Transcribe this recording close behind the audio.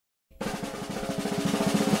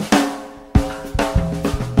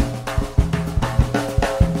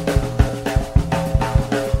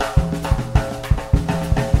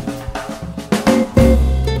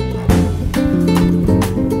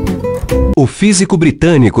físico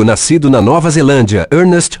britânico nascido na Nova Zelândia,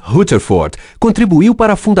 Ernest Rutherford, contribuiu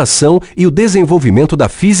para a fundação e o desenvolvimento da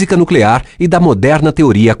física nuclear e da moderna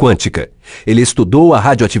teoria quântica. Ele estudou a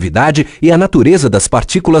radioatividade e a natureza das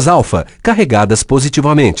partículas alfa, carregadas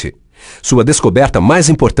positivamente. Sua descoberta mais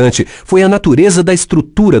importante foi a natureza da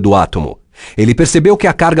estrutura do átomo. Ele percebeu que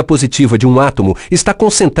a carga positiva de um átomo está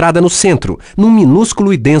concentrada no centro, num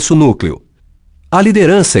minúsculo e denso núcleo. A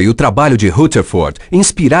liderança e o trabalho de Rutherford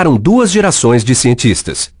inspiraram duas gerações de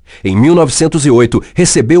cientistas. Em 1908,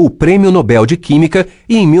 recebeu o Prêmio Nobel de Química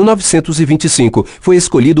e, em 1925, foi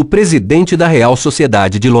escolhido presidente da Real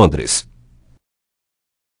Sociedade de Londres.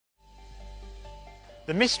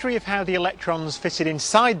 The mystery of how the electrons fitted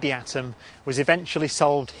inside the atom was eventually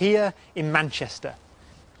solved here in Manchester,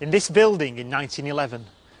 in this building in 1911,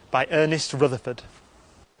 by Ernest Rutherford.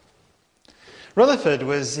 Rutherford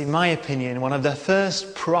was, in my opinion, one of the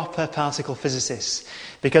first proper particle physicists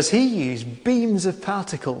because he used beams of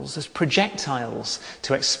particles as projectiles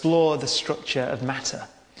to explore the structure of matter.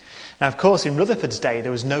 Now, of course, in Rutherford's day,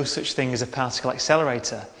 there was no such thing as a particle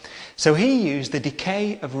accelerator. So he used the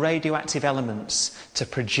decay of radioactive elements to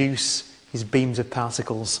produce his beams of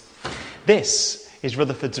particles. This is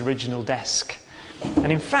Rutherford's original desk.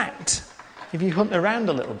 And in fact, if you hunt around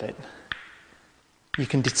a little bit, you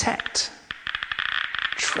can detect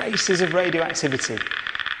traces of radioactivity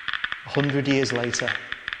 100 years later.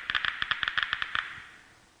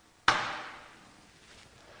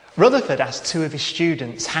 Rutherford asked two of his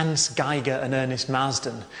students, Hans Geiger and Ernest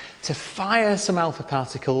Marsden, to fire some alpha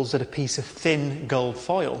particles at a piece of thin gold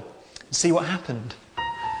foil and see what happened.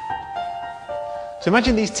 So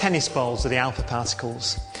imagine these tennis balls are the alpha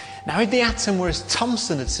particles. Now if the atom were, as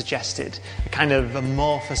Thomson had suggested, a kind of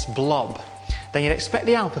amorphous blob, then you'd expect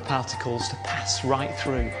the alpha particles to pass right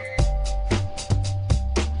through.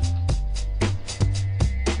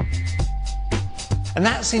 And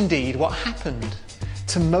that's indeed what happened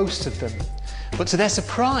to most of them. But to their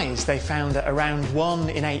surprise, they found that around 1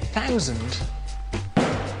 in 8,000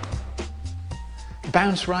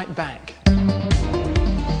 bounce right back.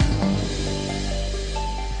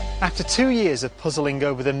 After 2 years of puzzling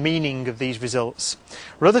over the meaning of these results,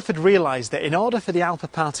 Rutherford realised that in order for the alpha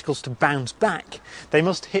particles to bounce back, they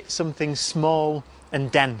must hit something small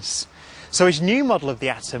and dense. So his new model of the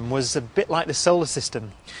atom was a bit like the solar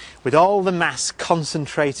system, with all the mass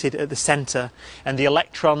concentrated at the centre and the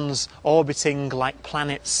electrons orbiting like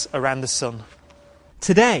planets around the sun.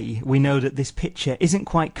 Today, we know that this picture isn't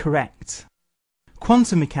quite correct.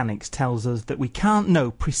 Quantum mechanics tells us that we can't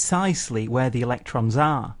know precisely where the electrons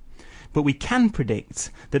are, but we can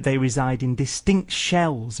predict that they reside in distinct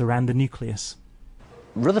shells around the nucleus.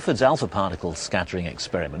 Rutherford's alpha particle scattering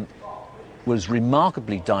experiment was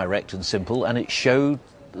remarkably direct and simple, and it showed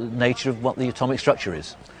the nature of what the atomic structure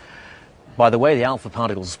is. By the way the alpha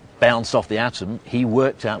particles bounced off the atom, he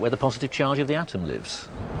worked out where the positive charge of the atom lives.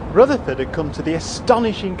 Rutherford had come to the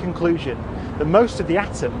astonishing conclusion that most of the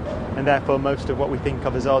atom, and therefore most of what we think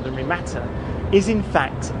of as ordinary matter, is in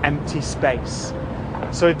fact empty space.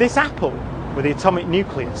 So if this apple were the atomic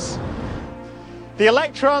nucleus, the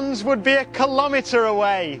electrons would be a kilometre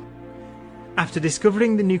away. After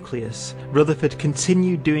discovering the nucleus, Rutherford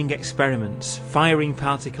continued doing experiments, firing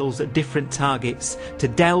particles at different targets to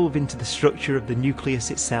delve into the structure of the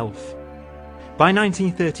nucleus itself. By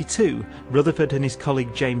 1932, Rutherford and his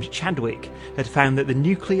colleague James Chadwick had found that the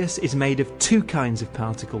nucleus is made of two kinds of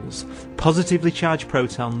particles, positively charged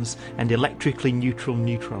protons and electrically neutral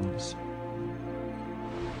neutrons.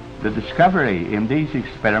 The discovery in these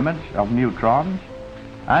experiments of neutrons,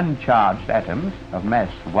 uncharged atoms of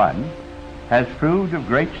mass 1, has proved of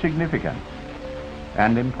great significance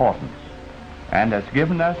and importance, and has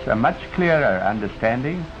given us a much clearer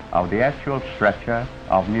understanding of the actual structure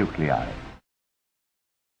of nuclei.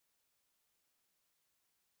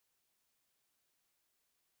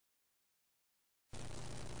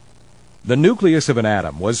 The nucleus of an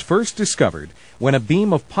atom was first discovered when a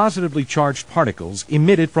beam of positively charged particles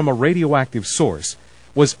emitted from a radioactive source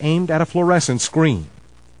was aimed at a fluorescent screen.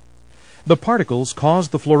 The particles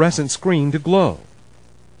caused the fluorescent screen to glow.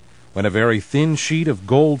 When a very thin sheet of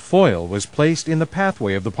gold foil was placed in the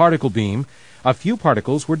pathway of the particle beam, a few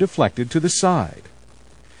particles were deflected to the side.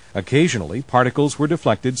 Occasionally, particles were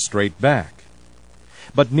deflected straight back.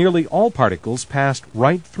 But nearly all particles passed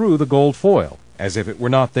right through the gold foil, as if it were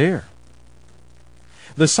not there.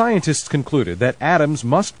 The scientists concluded that atoms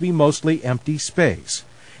must be mostly empty space,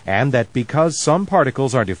 and that because some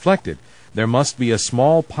particles are deflected, there must be a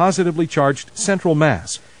small positively charged central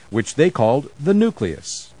mass, which they called the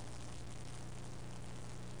nucleus.